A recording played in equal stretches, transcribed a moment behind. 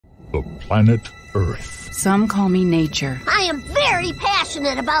The planet Earth. Some call me nature. I am very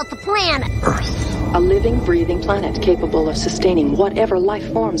passionate about the planet Earth. A living, breathing planet capable of sustaining whatever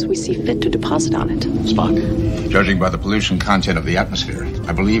life forms we see fit to deposit on it. Spock, judging by the pollution content of the atmosphere,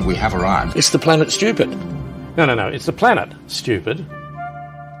 I believe we have arrived. It's the planet Stupid. No. It's the planet Stupid.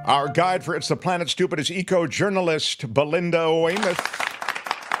 Our guide for It's the Planet Stupid is eco-journalist Belinda Weymouth.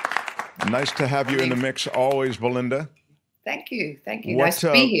 Nice to have you in the mix always, Belinda. Thank you. Nice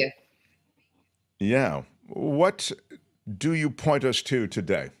to be here. Yeah. What do you point us to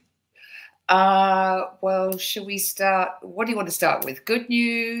today? Well, should we start? What do you want to start with? Good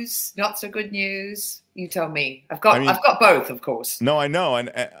news, not so good news? You tell me. I've got both, of course. No, I know, and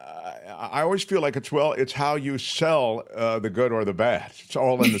I always feel like it's how you sell the good or the bad. It's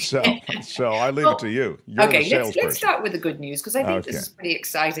all in the sell. So I leave it to you. You're the salesperson. Let's start with the good news because I think this is pretty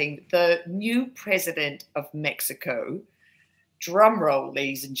exciting. The new president of Mexico, drum roll,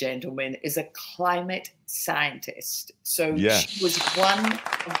 ladies and gentlemen, is a climate scientist. So she was one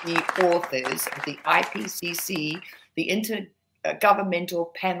of the authors of the IPCC, the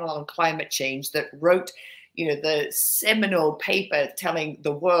Intergovernmental Panel on Climate Change, that wrote, the seminal paper telling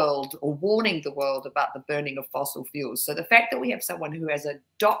the world or warning the world about the burning of fossil fuels. So the fact that we have someone who has a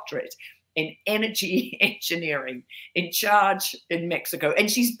doctorate in energy engineering in charge in Mexico,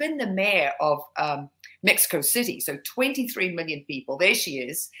 and she's been the mayor of Mexico City, so 23 million people. There she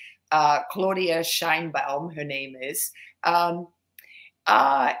is, Claudia Sheinbaum, her name is.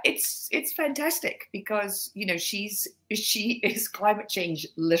 It's fantastic because she is climate change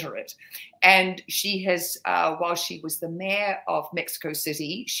literate, and she has while she was the mayor of Mexico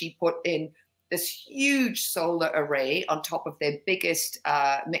City, she put in this huge solar array on top of their biggest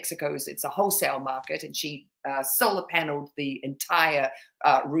Mexico's. It's a wholesale market, and she solar paneled the entire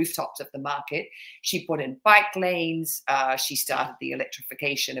rooftops of the market. She put in bike lanes. She started the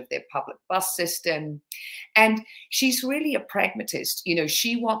electrification of their public bus system. And she's really a pragmatist.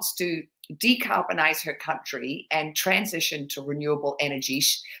 She wants to decarbonize her country and transition to renewable energy.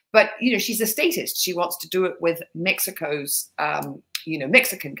 But, she's a statist. She wants to do it with Mexico's,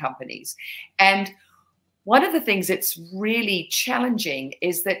 Mexican companies. And one of the things that's really challenging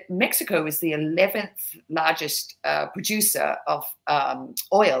is that Mexico is the 11th largest producer of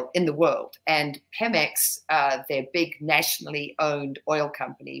oil in the world. And Pemex, their big nationally owned oil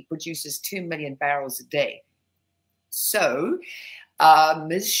company, produces 2 million barrels a day. So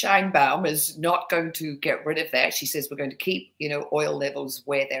Ms. Sheinbaum is not going to get rid of that. She says we're going to keep, oil levels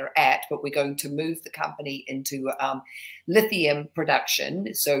where they're at, but we're going to move the company into lithium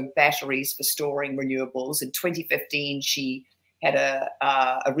production, so batteries for storing renewables. In 2015, she had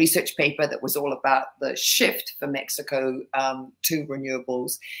a research paper that was all about the shift for Mexico to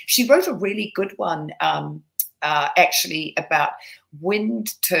renewables. She wrote a really good one actually about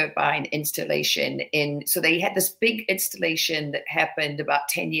wind turbine installation so they had this big installation that happened about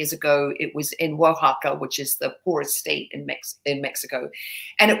 10 years ago. It was in Oaxaca, which is the poorest state in Mexico.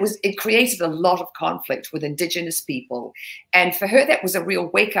 And it created a lot of conflict with indigenous people. And for her, that was a real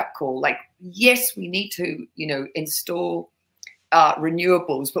wake-up call. Like, yes, we need to, install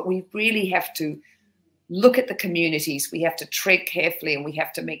renewables, but we really have to look at the communities. We have to tread carefully, and we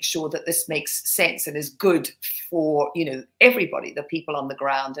have to make sure that this makes sense and is good for, everybody, the people on the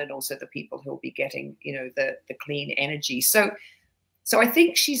ground, and also the people who will be getting, the clean energy. So I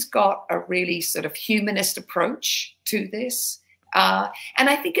think she's got a really sort of humanist approach to this. And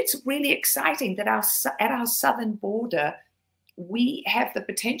I think it's really exciting that at our southern border, we have the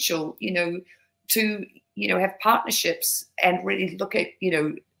potential, to, have partnerships and really look at,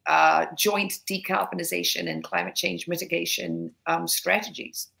 joint decarbonization and climate change mitigation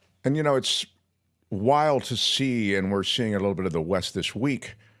strategies. And, it's wild to see, and we're seeing a little bit of the West this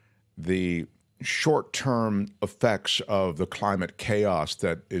week, the short-term effects of the climate chaos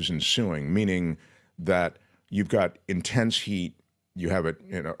that is ensuing, meaning that you've got intense heat, you have it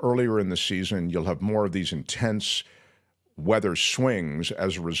earlier in the season, you'll have more of these intense weather swings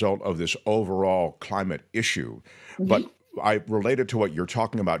as a result of this overall climate issue. Mm-hmm. But I related to what you're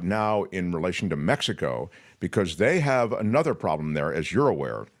talking about now in relation to Mexico, because they have another problem there, as you're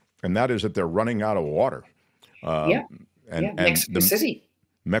aware, and that is that they're running out of water.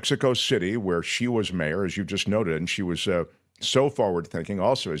 Mexico City, where she was mayor, as you just noted, and she was so forward-thinking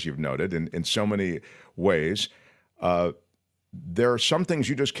also, as you've noted, in so many ways. There are some things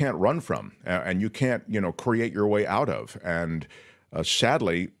you just can't run from, and you can't, create your way out of. And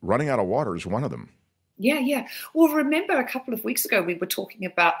sadly, running out of water is one of them. Yeah, yeah. Well, remember a couple of weeks ago we were talking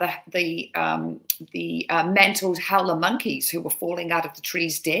about the mantled howler monkeys who were falling out of the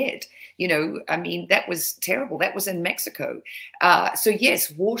trees dead. You know, I mean, that was terrible. That was in Mexico. So yes,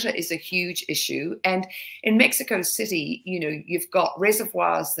 water is a huge issue. And in Mexico City, you know, you've got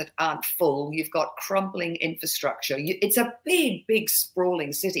reservoirs that aren't full. You've got crumbling infrastructure. It's a big, big,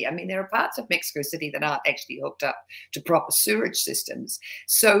 sprawling city. I mean, there are parts of Mexico City that aren't actually hooked up to proper sewage systems.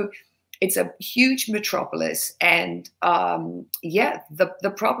 So it's a huge metropolis, and yeah,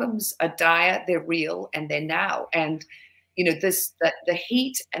 the problems are dire, they're real, and they're now. And you know, the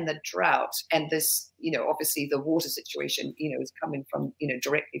heat and the drought, and this, you know, obviously the water situation, you know, is coming from, you know,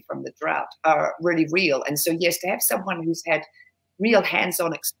 directly from the drought, are really real. And so yes, to have someone who's had real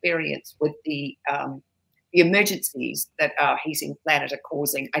hands-on experience with the emergencies that our heating planet are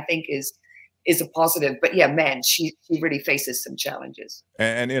causing, I think is a positive. But yeah, man, she really faces some challenges.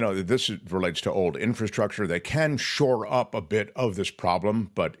 And you know, this relates to old infrastructure. They can shore up a bit of this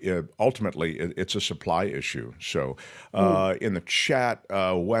problem, but ultimately it's a supply issue. So in the chat,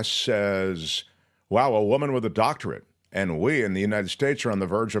 Wes says, wow, a woman with a doctorate. And we in the United States are on the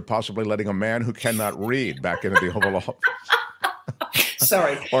verge of possibly letting a man who cannot read back into the Oval Office.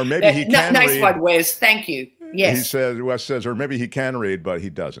 Sorry. Or maybe he can nice read. one, Wes. Thank you. Yes. He says, Wes says, or maybe he can read, but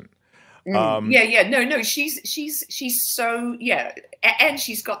he doesn't. Yeah, no, she's so, yeah, and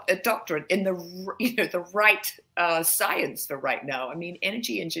she's got a doctorate in the, you know, the right science for right now. I mean,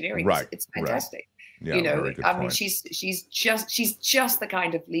 energy engineering, right, it's fantastic. Right. Yeah, you know, very good I point. mean, she's just the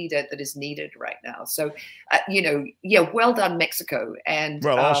kind of leader that is needed right now. So, you know, yeah, well done, Mexico. And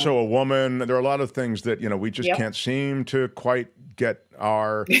well, also a woman. There are a lot of things that, you know, we just can't seem to quite get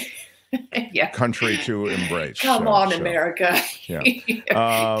our country to embrace. Come on, America. Yeah.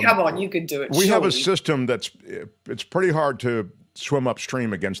 Come on, you can do it. We have a system it's pretty hard to swim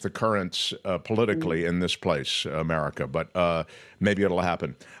upstream against the currents politically in this place, America, but maybe it'll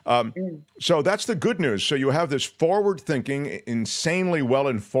happen. So that's the good news. So you have this forward-thinking, insanely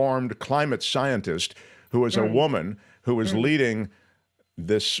well-informed climate scientist who is a woman who is leading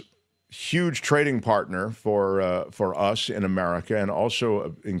this huge trading partner for us in America, and also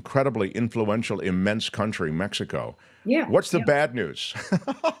an incredibly influential, immense country, Mexico. Yeah. What's the bad news?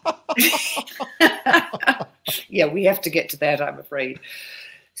 Yeah, we have to get to that, I'm afraid.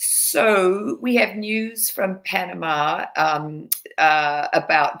 So we have news from Panama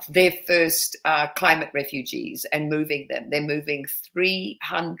about their first climate refugees and moving them. They're moving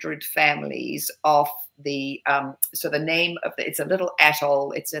 300 families off the, so the name of it's a little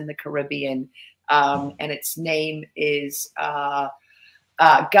atoll. It's in the Caribbean, and its name is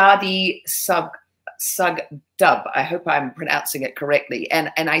Gadi Sugdub. I hope I'm pronouncing it correctly.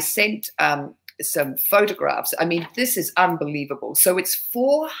 And I sent some photographs. I mean, this is unbelievable. So it's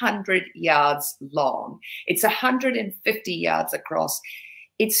 400 yards long. It's 150 yards across.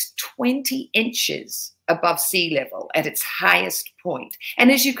 It's 20 inches above sea level at its highest point.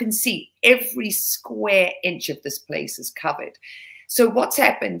 And as you can see, every square inch of this place is covered. So what's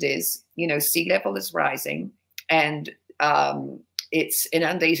happened is, you know, sea level is rising, and it's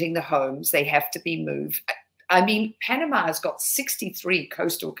inundating the homes. They have to be moved. I mean, Panama has got 63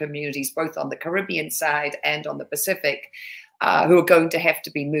 coastal communities, both on the Caribbean side and on the Pacific, who are going to have to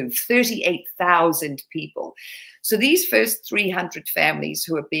be moved, 38,000 people. So these first 300 families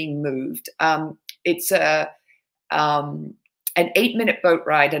who are being moved, it's an 8-minute boat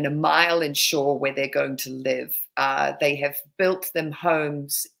ride and a mile inshore where they're going to live. They have built them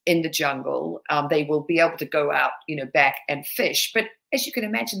homes in the jungle. They will be able to go out, you know, back and fish. But as you can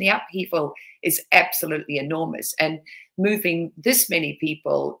imagine, the upheaval is absolutely enormous. And moving this many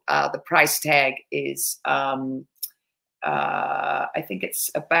people, the price tag is, I think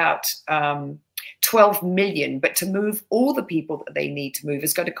it's about 12 million. But to move all the people that they need to move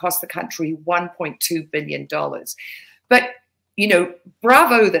is going to cost the country $1.2 billion. But you know,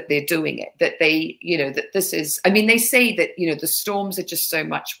 bravo that they're doing it, that they, you know, that this is, I mean, they say that, you know, the storms are just so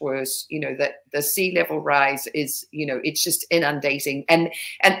much worse, you know, that the sea level rise is, you know, it's just inundating. And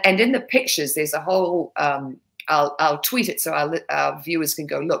in the pictures, there's a whole, I'll tweet it so our viewers can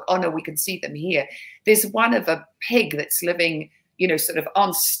go look. Oh no, we can see them here. There's one of a pig that's living, you know, sort of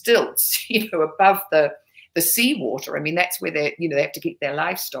on stilts, you know, above the seawater. I mean, that's where they, you know, they have to keep their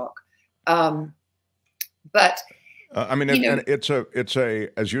livestock. But I mean, and it's a,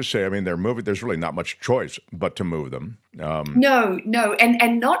 as you say, I mean, they're moving. There's really not much choice but to move them. No,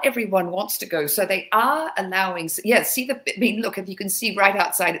 and not everyone wants to go. So they are allowing. Yeah, see I mean, look, if you can see right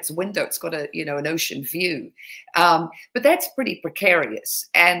outside its window, it's got a, you know, an ocean view. But that's pretty precarious.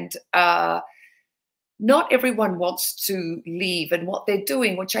 And not everyone wants to leave. And what they're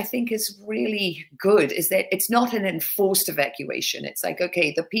doing, which I think is really good, is that it's not an enforced evacuation. It's like,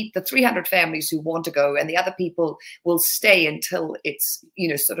 okay, the 300 families who want to go and the other people will stay until it's, you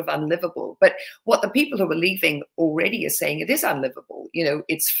know, sort of unlivable. But what the people who are leaving already are saying, it is unlivable. You know,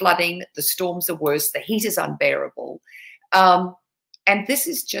 it's flooding, the storms are worse, the heat is unbearable. And this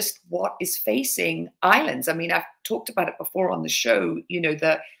is just what is facing islands. I mean, I've talked about it before on the show, you know,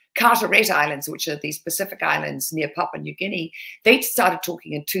 the Carteret Islands, which are these Pacific islands near Papua New Guinea, they started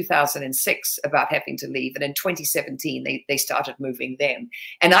talking in 2006 about having to leave. And in 2017, they started moving them.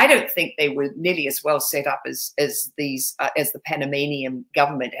 And I don't think they were nearly as well set up as the Panamanian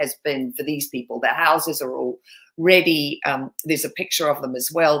government has been for these people. Their houses are all ready. There's a picture of them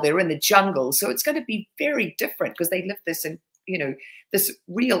as well. They're in the jungle. So it's going to be very different because they live this in, you know, this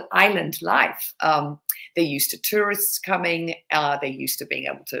real island life. They're used to tourists coming. They're used to being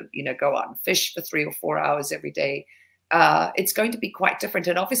able to, you know, go out and fish for 3 or 4 hours every day. It's going to be quite different.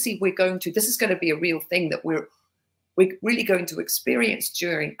 And obviously this is going to be a real thing that we're really going to experience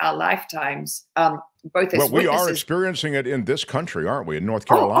during our lifetimes. Both as well, we witnesses. are experiencing it in this country, aren't we? In North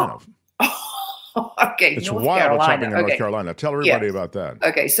Carolina. Okay. It's North wild Carolina. what's happening in Okay. North Carolina. Tell everybody about that.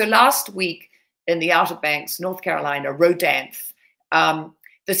 Okay. So last week in the Outer Banks, North Carolina, Rodanth,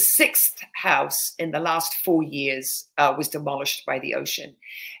 the 6th house in the last 4 years was demolished by the ocean.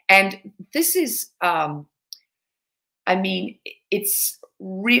 And this is, I mean, it's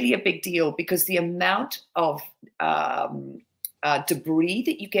really a big deal because the amount of debris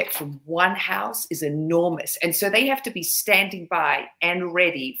that you get from one house is enormous. And so they have to be standing by and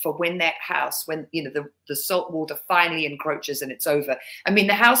ready for when that house, when, you know, the salt water finally encroaches and it's over. I mean,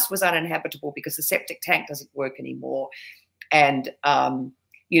 the house was uninhabitable because the septic tank doesn't work anymore. And,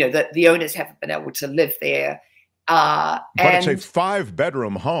 you know, the owners haven't been able to live there. But it's a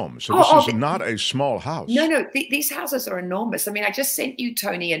 5-bedroom home. So this is not a small house. No, these houses are enormous. I mean, I just sent you,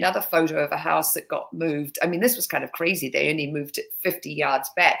 Tony, another photo of a house that got moved. I mean, this was kind of crazy. They only moved it 50 yards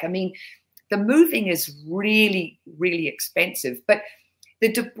back. I mean, the moving is really, really expensive. But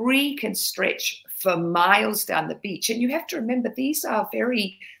the debris can stretch for miles down the beach. And you have to remember, these are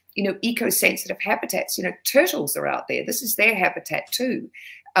very, you know, eco-sensitive habitats. You know, turtles are out there. This is their habitat too.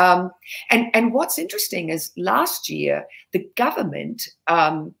 And what's interesting is last year, the government,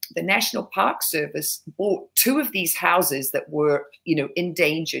 the National Park Service, bought 2 of these houses that were, you know,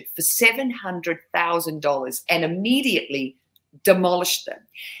 endangered for $700,000 and immediately demolished them.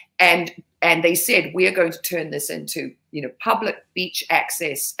 And they said, we are going to turn this into, you know, public beach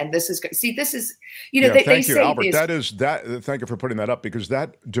access. And this is going to see, this is, you know, yeah, they you, say Albert. Thank you for putting that up, because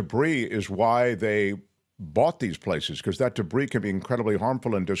that debris is why they bought these places, because that debris can be incredibly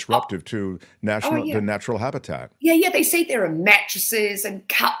harmful and disruptive to the natural habitat. Yeah. They say there are mattresses and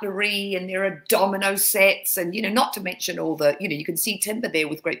cutlery and there are domino sets and, you know, not to mention all the, you know, you can see timber there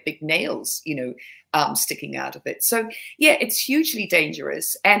with great big nails, you know, sticking out of it. So, yeah, it's hugely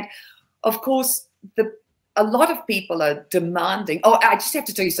dangerous. And of course, a lot of people are demanding. Oh, I just have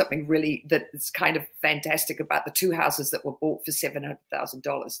to tell you something really that's kind of fantastic about the 2 houses that were bought for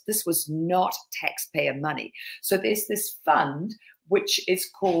 $700,000. This was not taxpayer money. So there's this fund which is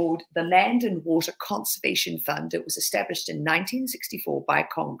called the Land and Water Conservation Fund. It was established in 1964 by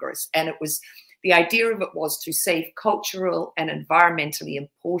Congress, and the idea of it was to save cultural and environmentally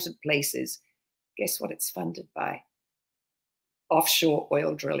important places. Guess what it's funded by? Offshore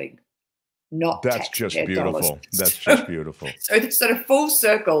oil drilling. That's just beautiful. That's just beautiful. So it's sort of full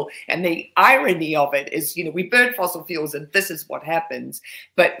circle. And the irony of it is, you know, we burn fossil fuels and this is what happens.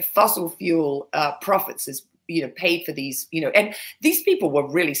 But fossil fuel profits is, you know, paid for these, you know, and these people were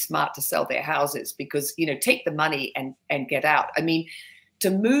really smart to sell their houses because, you know, take the money and get out. I mean, to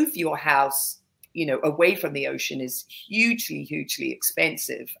move your house, you know, away from the ocean is hugely, hugely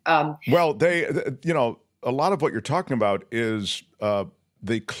expensive. Well, you know, a lot of what you're talking about is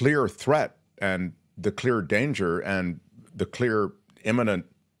the clear threat and the clear danger and the clear imminent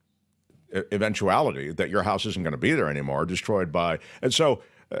eventuality that your house isn't going to be there anymore, destroyed by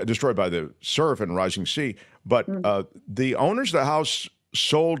the surf and rising sea. But the owners of the house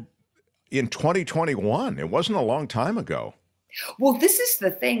sold in 2021. It wasn't a long time ago. Well, this is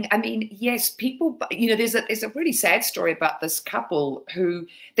the thing. I mean, yes, people, you know, there's a really sad story about this couple who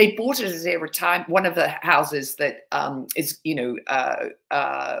they bought it as their retirement. One of the houses that is, you know,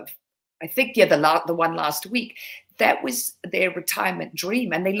 I think, yeah, the one last week, that was their retirement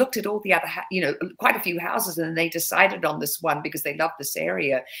dream. And they looked at all the other, quite a few houses, and they decided on this one because they loved this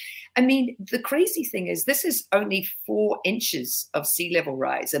area. I mean, the crazy thing is this is only 4 inches of sea level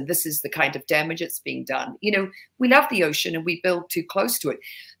rise, and this is the kind of damage that's being done. We love the ocean and we build too close to it.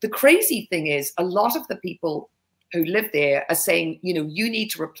 The crazy thing is a lot of the people who live there are saying, you need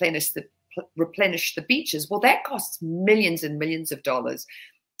to replenish the beaches. Well, that costs millions and millions of dollars.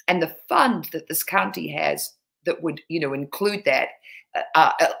 And the fund that this county has that would, include that,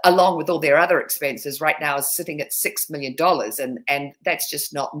 along with all their other expenses right now, is sitting at $6 million. And that's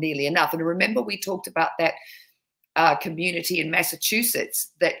just not nearly enough. And remember, we talked about that community in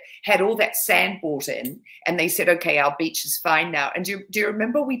Massachusetts that had all that sand brought in, and they said, okay, our beach is fine now. And do you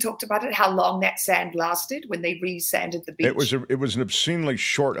remember we talked about it, how long that sand lasted when they re-sanded the beach? It was an obscenely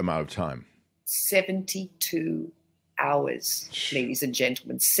short amount of time. 72 hours, ladies and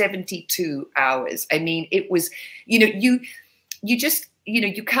gentlemen, 72 hours. I mean, it was, you just,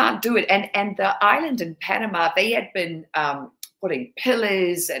 you can't do it. And the island in Panama, they had been putting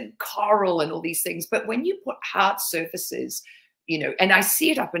pillars and coral and all these things. But when you put hard surfaces, and I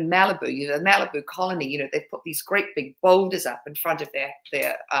see it up in Malibu, the Malibu colony, they put these great big boulders up in front of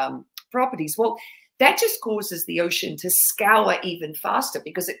their properties. Well, that just causes the ocean to scour even faster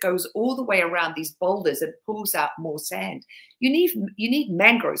because it goes all the way around these boulders and pulls out more sand. You need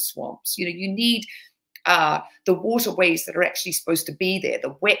mangrove swamps. You need the waterways that are actually supposed to be there,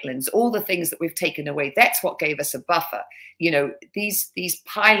 the wetlands, all the things that we've taken away. That's what gave us a buffer. These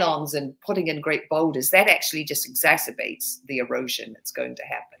pylons and putting in great boulders, that actually just exacerbates the erosion that's going to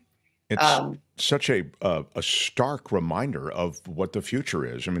happen. It's such a stark reminder of what the future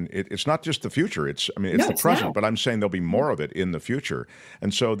is. I mean, it's not just the future. It's the present, now. But I'm saying there'll be more of it in the future.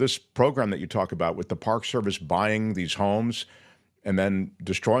 And so this program that you talk about with the Park Service buying these homes and then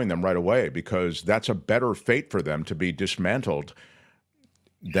destroying them right away, because that's a better fate for them to be dismantled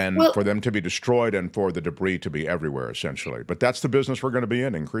than for them to be destroyed and for the debris to be everywhere, essentially. But that's the business we're going to be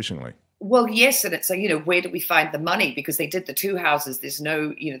in increasingly. Well, yes, and it's like, where do we find the money? Because they did the 2 houses. There's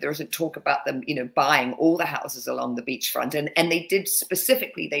no, there isn't talk about them, buying all the houses along the beachfront. And they did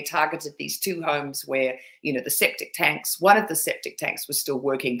specifically, they targeted these 2 homes where, the septic tanks, one of the septic tanks was still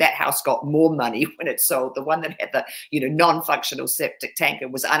working. That house got more money when it sold. The one that had the, non-functional septic tank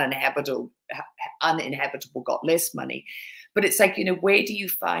and was uninhabitable got less money. But it's like, where do you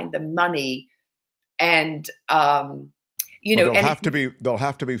find the money? And, they'll have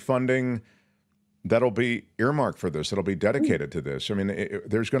to be funding that'll be earmarked for this. That'll be dedicated to this. I mean,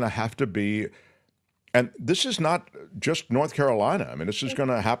 there's going to have to be, and this is not just North Carolina. I mean, this is going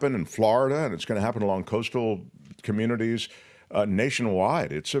to happen in Florida, and it's going to happen along coastal communities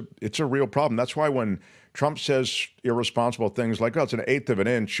nationwide. It's a real problem. That's why when Trump says irresponsible things like, oh, it's an 1/8 of an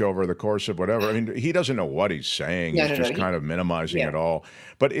inch over the course of whatever. I mean, he doesn't know what he's saying. He's just kind of minimizing it all.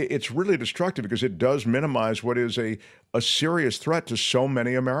 But it's really destructive because it does minimize what is a serious threat to so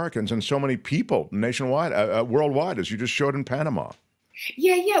many Americans and so many people nationwide, worldwide, as you just showed in Panama.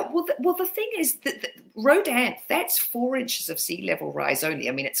 Yeah. Well, the thing is that Rodin, that's 4 inches of sea level rise only.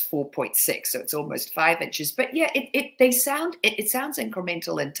 I mean, it's 4.6, so it's almost 5 inches. But yeah, it sounds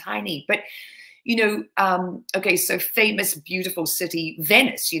incremental and tiny, but okay, so famous, beautiful city,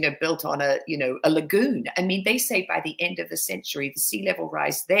 Venice, built on a lagoon. I mean, they say by the end of the century, the sea level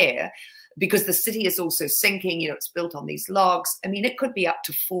rise there, because the city is also sinking, it's built on these logs. I mean, it could be up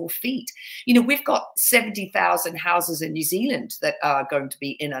to 4 feet. We've got 70,000 houses in New Zealand that are going to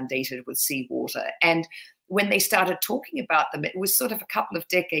be inundated with seawater. And when they started talking about them, it was sort of a couple of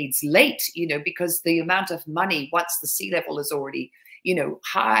decades late, because the amount of money, once the sea level is already,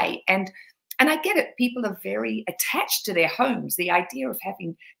 high. And I get it. People are very attached to their homes. The idea of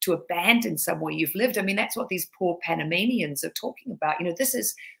having to abandon somewhere you've lived. I mean, that's what these poor Panamanians are talking about.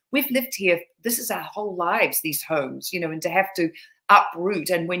 We've lived here. This is our whole lives, these homes, and to have to uproot.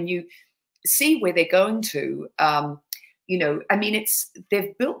 And when you see where they're going to, I mean,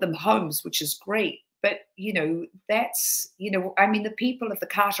 they've built them homes, which is great. But, that's, I mean, the people of the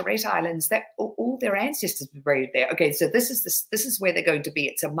Carteret Islands, that all their ancestors were buried there. Okay, so this is where they're going to be.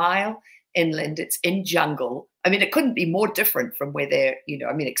 It's a mile inland, it's in jungle. I mean, it couldn't be more different from where they're,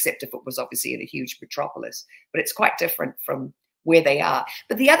 I mean, except if it was obviously in a huge metropolis, but it's quite different from where they are.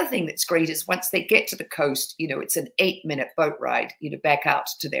 But the other thing that's great is once they get to the coast, it's an 8-minute boat ride, back out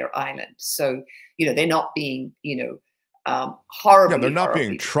to their island. So, they're not being, horribly. Yeah, they're not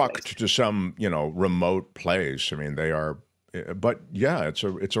being trucked to some, remote place. I mean, they are, but yeah, it's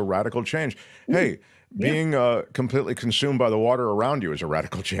a radical change. Hey, being completely consumed by the water around you is a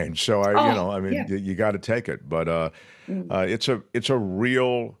radical change. So you got to take it. But it's a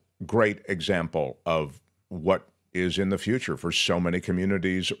real great example of what is in the future for so many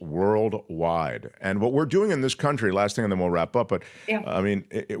communities worldwide. And what we're doing in this country, last thing and then we'll wrap up, but I mean,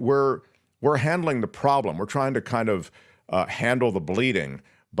 we're handling the problem. We're trying to kind of handle the bleeding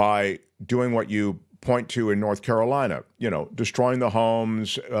by doing what you point to in North Carolina, you know, destroying the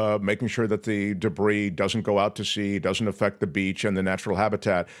homes, making sure that the debris doesn't go out to sea, doesn't affect the beach and the natural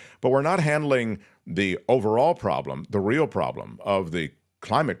habitat. But we're not handling the overall problem, the real problem of the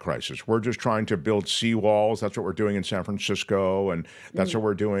climate crisis. We're just trying to build seawalls. That's what we're doing in San Francisco, and that's what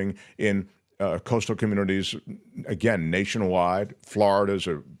we're doing in coastal communities, again, nationwide. Florida's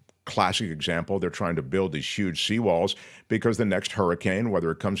a classic example. They're trying to build these huge seawalls because the next hurricane,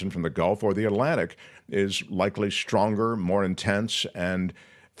 whether it comes in from the Gulf or the Atlantic, is likely stronger, more intense, and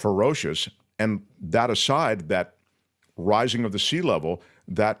ferocious. And that aside, that rising of the sea level,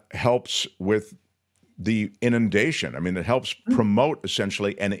 that helps with the inundation. I mean, it helps promote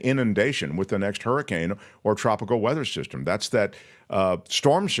essentially an inundation with the next hurricane or tropical weather system. That's that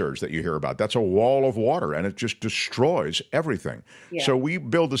storm surge that you hear about. That's a wall of water, and it just destroys everything. Yeah. So we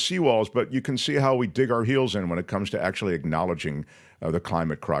build the seawalls, but you can see how we dig our heels in when it comes to actually acknowledging the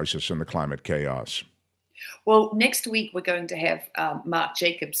climate crisis and the climate chaos. Well, next week we're going to have Mark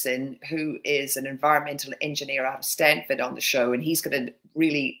Jacobson, who is an environmental engineer out of Stanford, on the show, and he's going to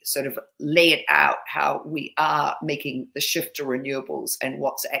really sort of lay it out how we are making the shift to renewables and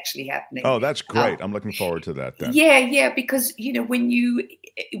what's actually happening. Oh, that's great. I'm looking forward to that then. Yeah, because, you know, when you,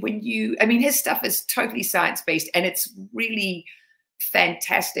 I mean, his stuff is totally science-based, and it's really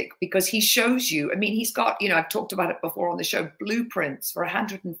fantastic because he shows you, I mean, he's got, you know, I've talked about it before on the show, blueprints for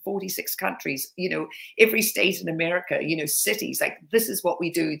 146 countries, you know, every state in America, you know, cities, like, this is what we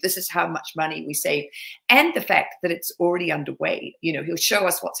do, this is how much money we save, and the fact that it's already underway. You know, he'll show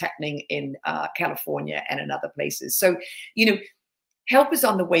us what's happening in California and in other places. So, you know, help is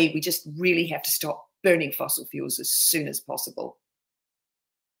on the way. We just really have to stop burning fossil fuels as soon as possible.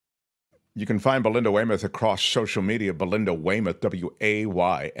 You can find Belinda Waymouth across social media. Belinda Waymouth, W-A-Y-M-O-U-T-H.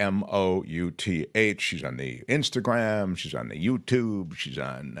 She's on the Instagram. She's on the YouTube. She's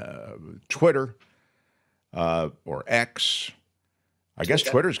on Twitter or X. I guess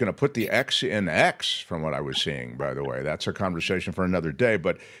Twitter's going to put the X in X, from what I was seeing, by the way. That's a conversation for another day.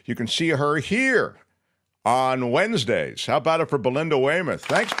 But you can see her here on Wednesdays. How about it for Belinda Waymouth?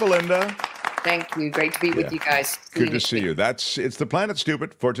 Thanks, Belinda. Thank you. Great to be with you guys. Good to see you. It's The Planet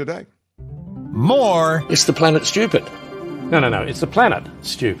Stupid for today. More. It's The Planet Stupid. No. It's The Planet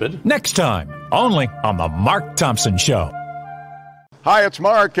Stupid. Next time, only on The Mark Thompson Show. Hi, it's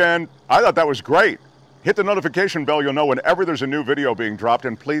Mark, and I thought that was great. Hit the notification bell. You'll know whenever there's a new video being dropped,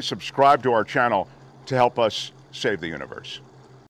 and please subscribe to our channel to help us save the universe.